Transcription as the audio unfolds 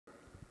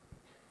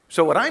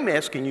So what I'm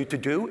asking you to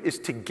do is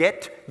to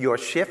get your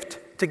shift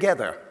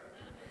together.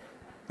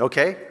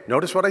 Okay?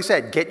 Notice what I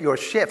said, get your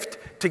shift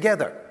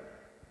together.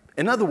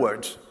 In other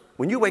words,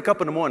 when you wake up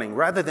in the morning,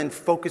 rather than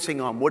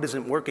focusing on what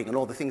isn't working and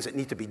all the things that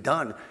need to be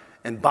done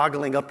and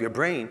boggling up your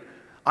brain,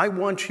 I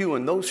want you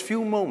in those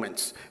few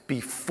moments,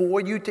 before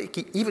you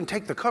even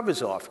take the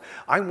covers off,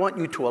 I want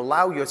you to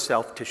allow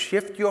yourself to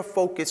shift your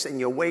focus and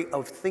your way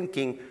of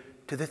thinking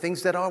to the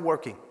things that are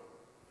working,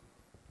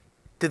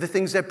 to the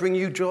things that bring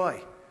you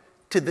joy,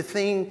 to the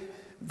thing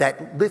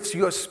that lifts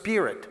your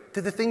spirit,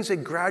 to the things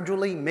that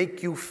gradually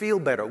make you feel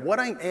better. What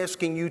I'm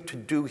asking you to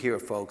do here,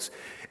 folks,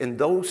 in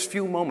those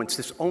few moments,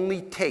 this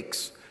only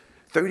takes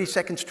 30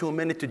 seconds to a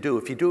minute to do.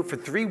 If you do it for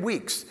 3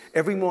 weeks,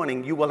 every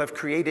morning, you will have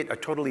created a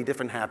totally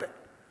different habit.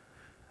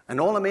 And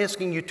all I'm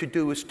asking you to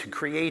do is to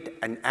create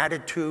an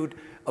attitude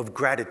of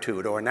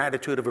gratitude or an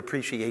attitude of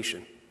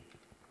appreciation.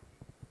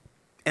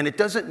 And it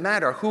doesn't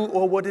matter who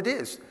or what it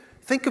is.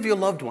 Think of your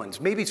loved ones.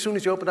 Maybe as soon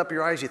as you open up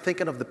your eyes, you're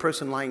thinking of the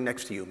person lying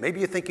next to you. Maybe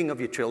you're thinking of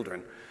your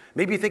children.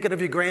 Maybe you're thinking of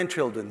your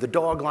grandchildren, the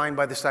dog lying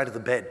by the side of the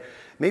bed.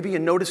 Maybe you're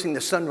noticing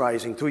the sun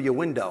rising through your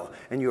window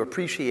and you're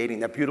appreciating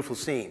that beautiful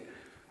scene.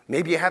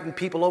 Maybe you're having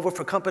people over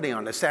for company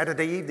on a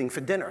Saturday evening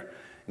for dinner.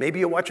 Maybe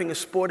you're watching a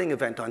sporting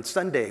event on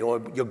Sunday,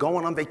 or you're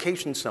going on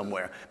vacation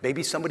somewhere.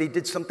 Maybe somebody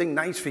did something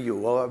nice for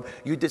you, or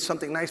you did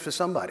something nice for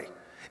somebody.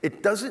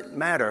 It doesn't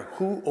matter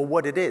who or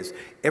what it is.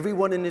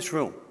 Everyone in this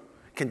room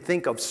can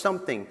think of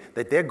something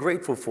that they're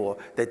grateful for,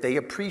 that they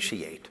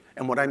appreciate.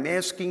 And what I'm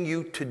asking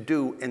you to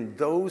do in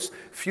those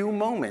few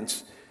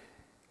moments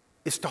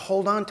is to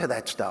hold on to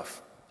that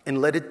stuff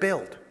and let it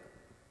build.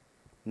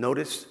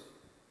 Notice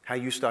how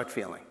you start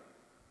feeling.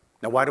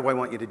 Now, why do I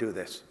want you to do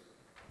this?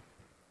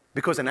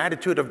 Because an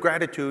attitude of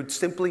gratitude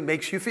simply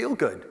makes you feel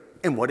good.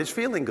 And what is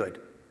feeling good?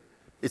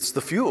 It's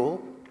the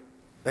fuel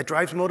that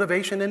drives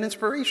motivation and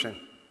inspiration.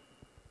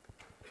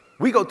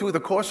 We go through the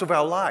course of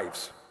our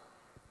lives,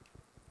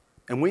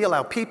 and we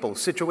allow people,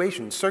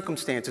 situations,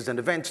 circumstances, and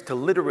events to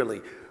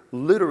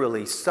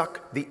literally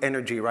suck the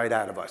energy right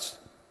out of us.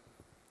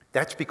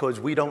 That's because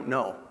we don't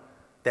know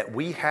that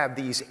we have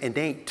these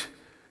innate,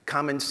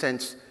 common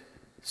sense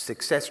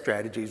success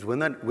strategies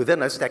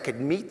within us that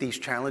can meet these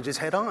challenges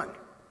head on.